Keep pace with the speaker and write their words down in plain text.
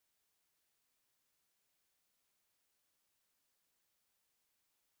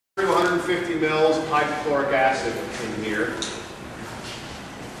150 mils of hydrochloric acid in here.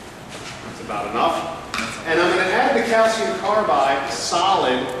 That's about enough. And I'm going to add the calcium carbide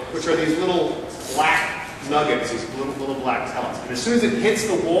solid, which are these little black nuggets, these little black pellets. And as soon as it hits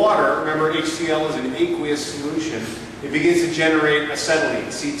the water, remember HCl is an aqueous solution, it begins to generate acetylene,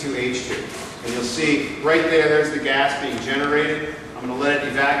 C2H2. And you'll see right there, there's the gas being generated. I'm going to let it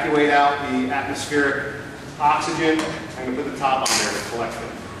evacuate out the atmospheric oxygen. I'm going to put the top on there to collect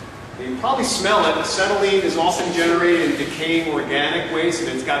it. And you can probably smell it. Acetylene is often generated in decaying organic waste,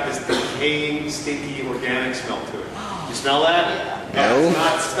 and it's got this decaying, stinky organic smell to it. You smell that? No.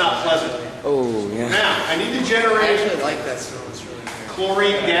 It's not pleasant. Oh, yeah. Now, I need to generate I actually like that smell. It's really good.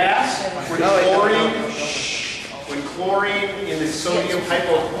 chlorine gas. When chlorine in the sodium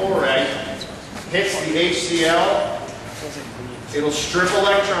hypochlorite hits the HCl, it'll strip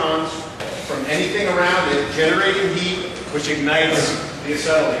electrons from anything around it, generating heat, which ignites the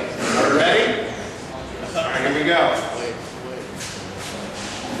acetylene. Are you ready? Here we go.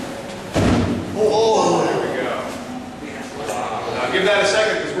 Oh, there we go. Now give that a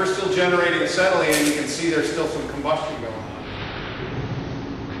second because we're still generating acetylene and you can see there's still some combustion going on.